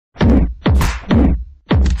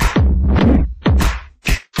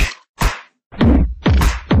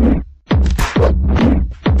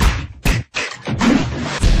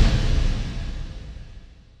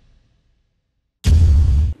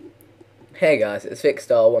Hey guys, it's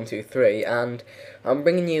Vikstar123 and I'm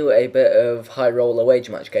bringing you a bit of high roller wage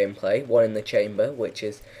match gameplay, one in the chamber, which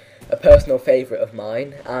is a personal favourite of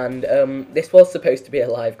mine, and this was supposed to be a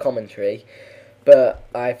live commentary, but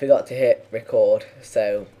I forgot to hit record,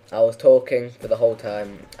 so I was talking for the whole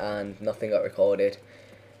time and nothing got recorded,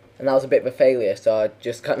 and that was a bit of a failure, so I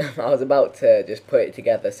was about to just put it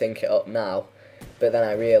together, sync it up now, but then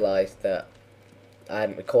I realised that I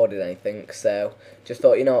hadn't recorded anything, so just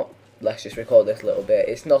thought, let's just record this a little bit.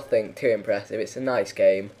 It's nothing too impressive, it's a nice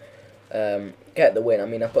game. Get the win. I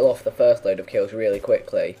mean, I put off the first load of kills really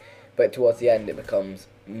quickly, but towards the end it becomes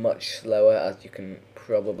much slower, as you can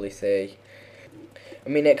probably see. I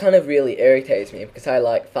mean, it kind of really irritates me because I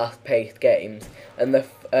like fast-paced games, and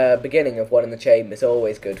the beginning of One in the Chamber is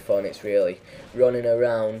always good fun. It's really running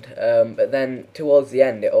around, but then towards the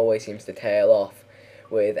end it always seems to tail off,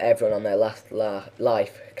 with everyone on their last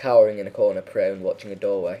life cowering in a corner prone watching a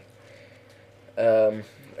doorway. It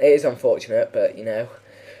is unfortunate, but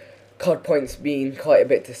COD points mean quite a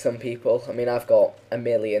bit to some people. I mean, I've got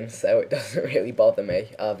 1,000,000, so it doesn't really bother me.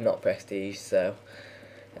 I've not prestige,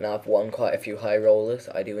 and I've won quite a few high rollers.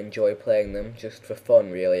 I do enjoy playing them just for fun,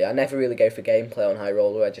 really. I never really go for gameplay on high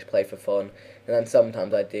roller. I just play for fun, and then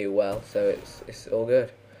sometimes I do well, so it's all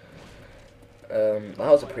good. That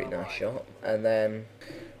was a pretty nice shot, and then.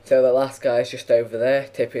 So the last guy's just over there,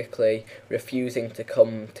 typically refusing to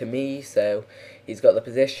come to me, so he's got the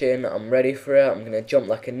position, I'm ready for it, I'm going to jump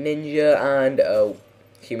like a ninja, and oh,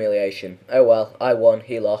 humiliation. Oh well, I won,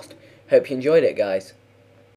 he lost. Hope you enjoyed it, guys.